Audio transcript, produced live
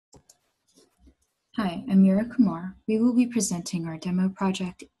Hi, I'm Mira Kumar. We will be presenting our demo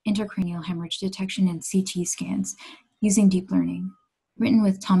project, Intracranial Hemorrhage Detection in CT Scans using Deep Learning, written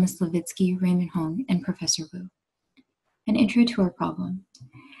with Thomas Levitsky, Raymond Hong, and Professor Wu. An intro to our problem.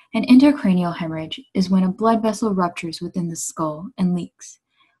 An intracranial hemorrhage is when a blood vessel ruptures within the skull and leaks.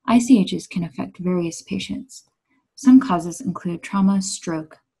 ICHs can affect various patients. Some causes include trauma,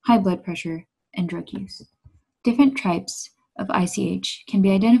 stroke, high blood pressure, and drug use. Different types of ICH can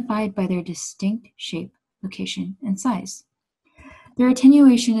be identified by their distinct shape, location, and size. Their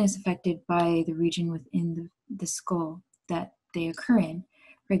attenuation is affected by the region within the skull that they occur in.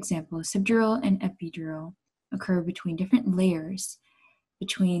 For example, subdural and epidural occur between different layers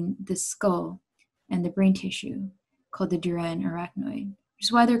between the skull and the brain tissue, called the dura and arachnoid, which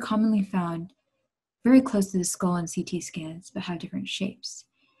is why they're commonly found very close to the skull in CT scans, but have different shapes.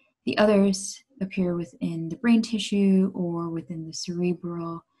 The others appear within the brain tissue or within the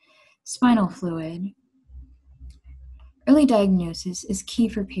cerebral spinal fluid. Early diagnosis is key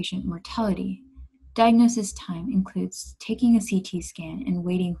for patient mortality. Diagnosis time includes taking a CT scan and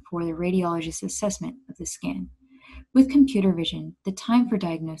waiting for the radiologist's assessment of the scan. With computer vision, the time for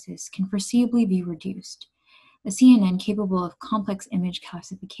diagnosis can foreseeably be reduced. A CNN capable of complex image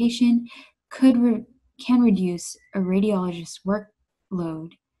classification can reduce a radiologist's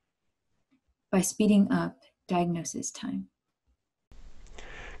workload by speeding up diagnosis time.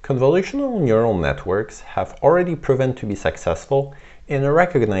 Convolutional neural networks have already proven to be successful in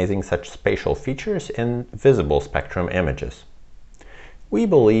recognizing such spatial features in visible spectrum images. We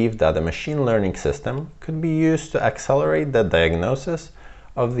believe that a machine learning system could be used to accelerate the diagnosis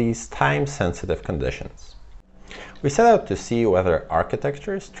of these time-sensitive conditions. We set out to see whether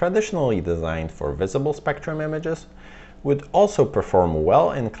architectures traditionally designed for visible spectrum images would also perform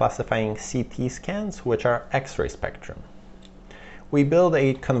well in classifying CT scans, which are X-ray spectrum. We build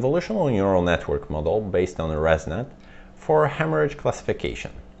a convolutional neural network model based on a ResNet for hemorrhage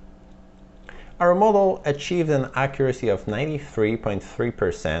classification. Our model achieved an accuracy of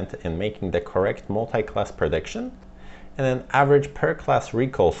 93.3% in making the correct multi-class prediction and an average per-class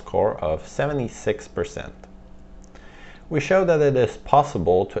recall score of 76%. We show that it is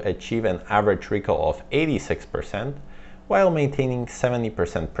possible to achieve an average recall of 86% while maintaining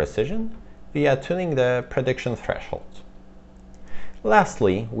 70% precision via tuning the prediction thresholds.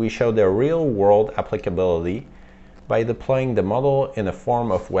 Lastly, we show the real-world applicability by deploying the model in a form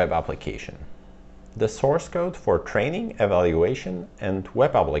of web application. The source code for training, evaluation, and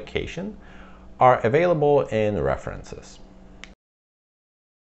web application are available in references.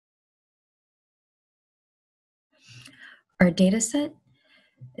 Our dataset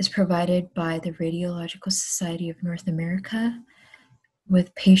is provided by the Radiological Society of North America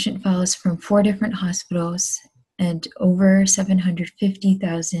with patient files from 4 different hospitals and over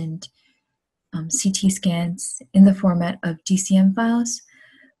 750,000 CT scans in the format of DCM files,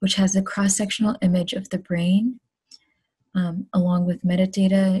 which has a cross-sectional image of the brain, along with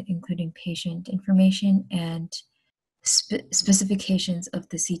metadata, including patient information and specifications of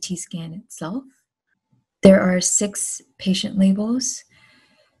the CT scan itself. There are 6 patient labels,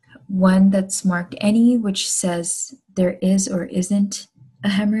 one that's marked any, which says there is or isn't a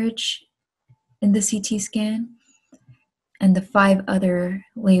hemorrhage in the CT scan, and the 5 other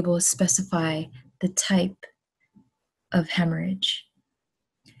labels specify the type of hemorrhage.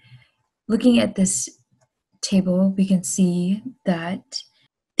 Looking at this table, we can see that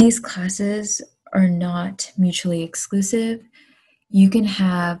these classes are not mutually exclusive. You can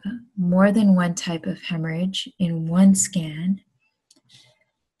have more than one type of hemorrhage in one scan,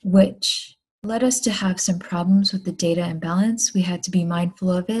 which led us to have some problems with the data imbalance. We had to be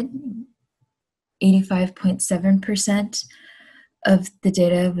mindful of it. 85.7% of the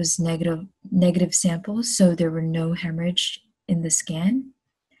data was negative samples, so there were no hemorrhage in the scan.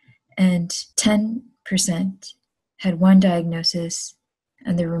 And 10% had one diagnosis,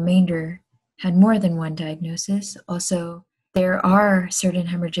 and the remainder had more than one diagnosis. Also, there are certain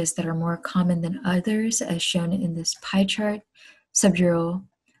hemorrhages that are more common than others, as shown in this pie chart. Subdural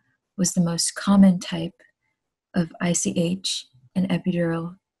was the most common type of ICH, and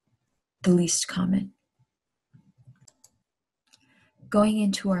epidural the least common. Going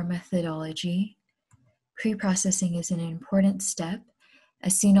into our methodology, preprocessing is an important step.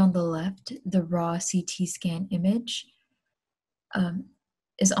 As seen on the left, the raw CT scan image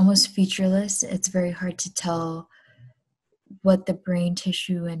is almost featureless. It's very hard to tell what the brain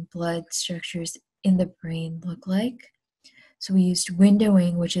tissue and blood structures in the brain look like. So we used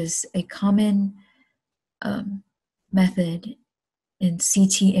windowing, which is a common method in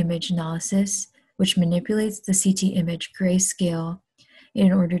CT image analysis, which manipulates the CT image grayscale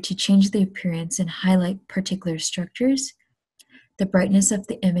in order to change the appearance and highlight particular structures. The brightness of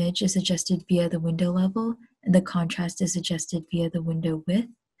the image is adjusted via the window level, and the contrast is adjusted via the window width.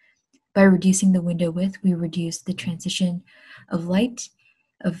 By reducing the window width, we reduce the transition of light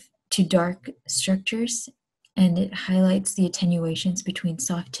to dark structures, and it highlights the attenuations between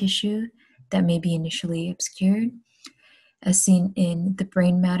soft tissue that may be initially obscured, as seen in the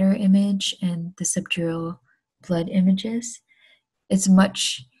brain matter image and the subdural blood images. There's a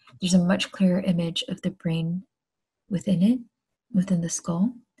much clearer image of the brain within the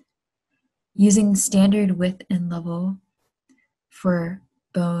skull. Using standard width and level for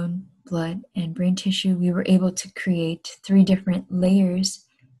bone, blood, and brain tissue, we were able to create 3 different layers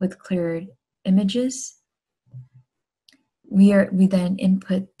with clearer images. We then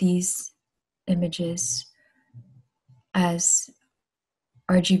input these images as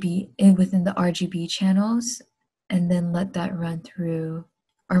RGB within the RGB channels, and then let that run through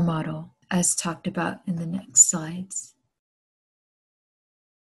our model, as talked about in the next slides.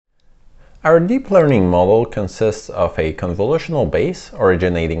 Our deep learning model consists of a convolutional base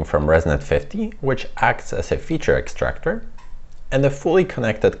originating from ResNet 50, which acts as a feature extractor, and a fully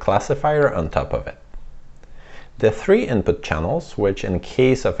connected classifier on top of it. The 3 input channels, which in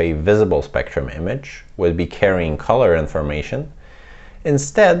case of a visible spectrum image would be carrying color information,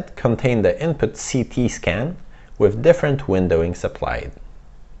 instead contain the input CT scan with different windowings applied.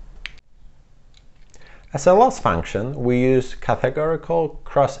 As a loss function, we use categorical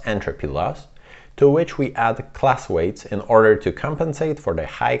cross-entropy loss, to which we add class weights in order to compensate for the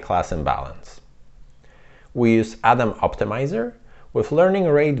high class imbalance. We use Adam optimizer with learning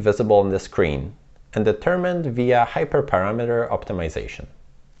rate visible on the screen and determined via hyperparameter optimization.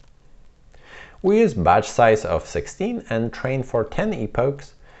 We use batch size of 16 and train for 10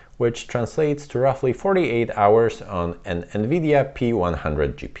 epochs, which translates to roughly 48 hours on an NVIDIA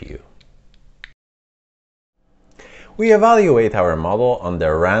P100 GPU. We evaluate our model on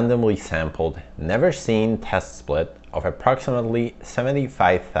the randomly sampled, never-seen test split of approximately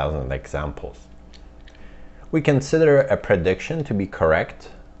 75,000 examples. We consider a prediction to be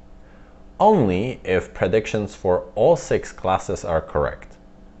correct only if predictions for all 6 classes are correct.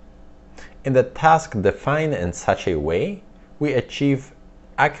 In the task defined in such a way, we achieve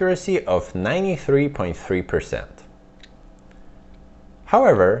accuracy of 93.3%.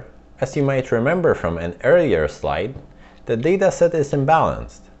 However, as you might remember from an earlier slide, the dataset is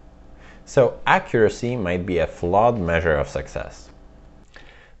imbalanced, so accuracy might be a flawed measure of success.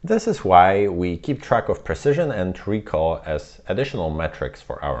 This is why we keep track of precision and recall as additional metrics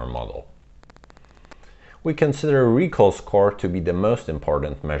for our model. We consider recall score to be the most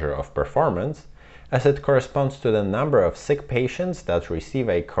important measure of performance, as it corresponds to the number of sick patients that receive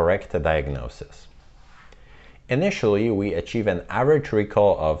a correct diagnosis. Initially, we achieve an average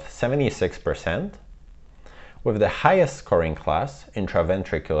recall of 76%, with the highest scoring class,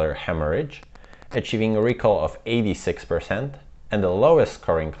 intraventricular hemorrhage, achieving a recall of 86%, and the lowest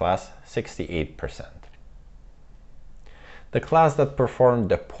scoring class, 68%. The class that performed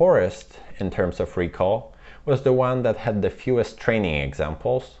the poorest in terms of recall was the one that had the fewest training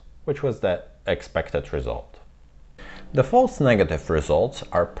examples, which was the expected result. The false negative results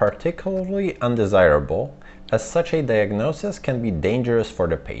are particularly undesirable, as such a diagnosis can be dangerous for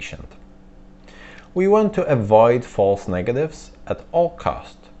the patient. We want to avoid false negatives at all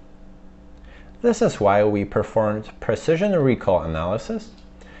costs. This is why we performed precision recall analysis,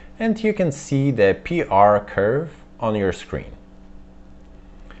 and you can see the PR curve on your screen.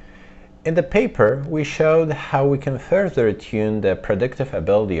 In the paper, we showed how we can further tune the predictive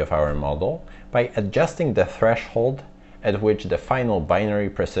ability of our model by adjusting the threshold at which the final binary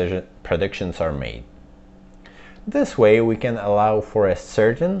predictions are made. This way, we can allow for a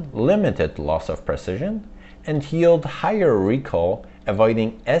certain limited loss of precision and yield higher recall,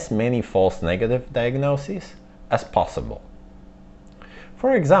 avoiding as many false negative diagnoses as possible.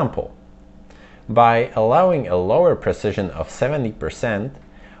 For example, by allowing a lower precision of 70%,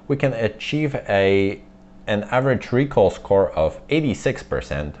 we can achieve an average recall score of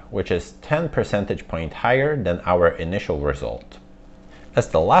 86%, which is 10 percentage points higher than our initial result. As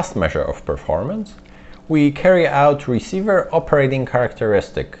the last measure of performance, we carry out receiver operating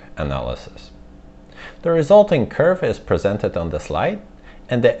characteristic analysis. The resulting curve is presented on the slide,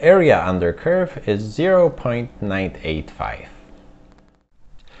 and the area under curve is 0.985.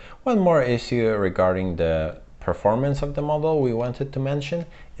 One more issue regarding the performance of the model we wanted to mention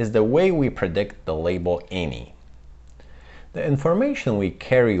is the way we predict the label any. The information we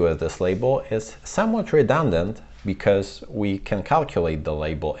carry with this label is somewhat redundant, because we can calculate the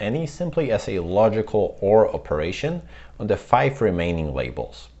label any simply as a logical OR operation on the 5 remaining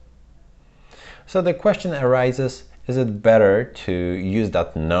labels. So the question arises, is it better to use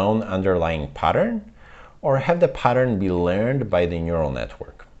that known underlying pattern or have the pattern be learned by the neural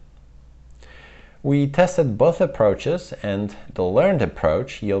network? We tested both approaches, and the learned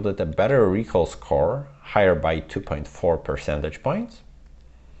approach yielded a better recall score, higher by 2.4 percentage points,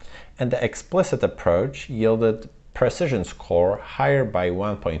 and the explicit approach yielded precision score higher by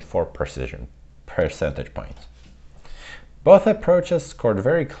 1.4 percentage points. Both approaches scored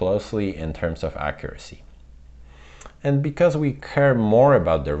very closely in terms of accuracy. And because we care more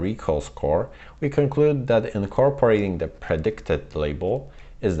about the recall score, we conclude that incorporating the predicted label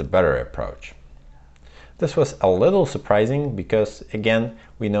is the better approach. This was a little surprising because, again,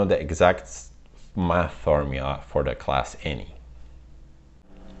 we know the exact math formula for the class any.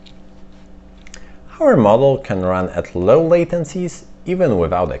 Our model can run at low latencies even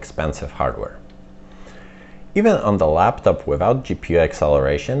without expensive hardware. Even on the laptop without GPU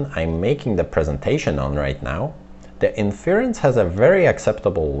acceleration I'm making the presentation on right now, the inference has a very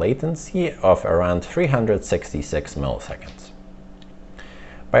acceptable latency of around 366 milliseconds.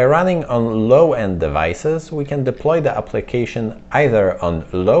 By running on low-end devices, we can deploy the application either on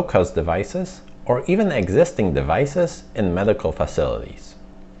low-cost devices or even existing devices in medical facilities.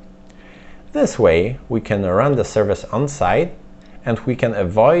 This way, we can run the service on-site, and we can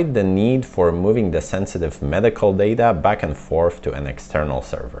avoid the need for moving the sensitive medical data back and forth to an external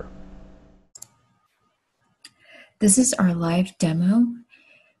server. This is our live demo.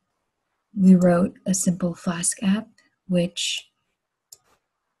 We wrote a simple Flask app which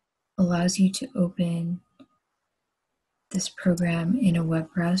allows you to open this program in a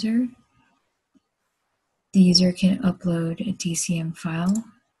web browser. The user can upload a DCM file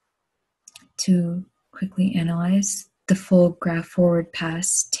to quickly analyze. The full graph forward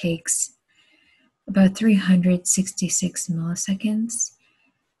pass takes about 366 milliseconds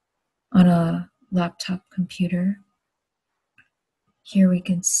on a laptop computer. Here we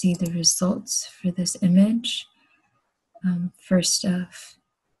can see the results for this image. First off,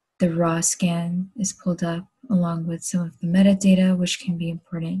 the raw scan is pulled up along with some of the metadata, which can be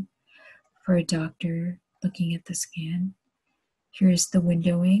important for a doctor looking at the scan. Here's the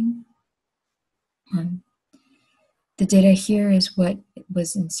windowing. The data here is what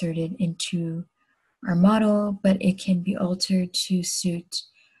was inserted into our model, but it can be altered to suit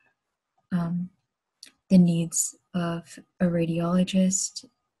the needs of a radiologist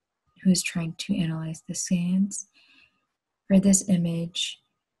who's trying to analyze the scans. For this image,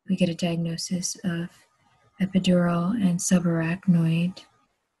 we get a diagnosis of epidural and subarachnoid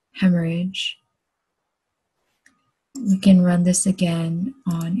hemorrhage. We can run this again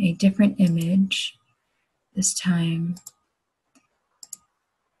on a different image, this time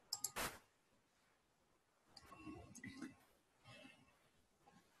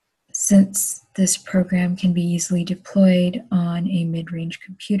since this program can be easily deployed on a mid-range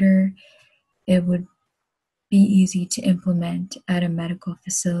computer, it would be easy to implement at a medical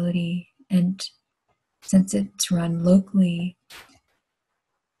facility, and since it's run locally,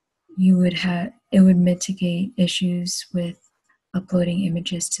 it would mitigate issues with uploading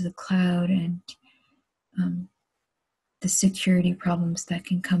images to the cloud and the security problems that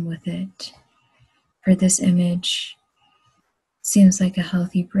can come with it. For this image, seems like a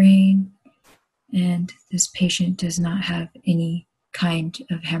healthy brain, and this patient does not have any kind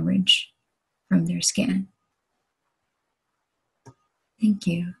of hemorrhage from their scan. Thank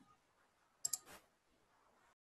you.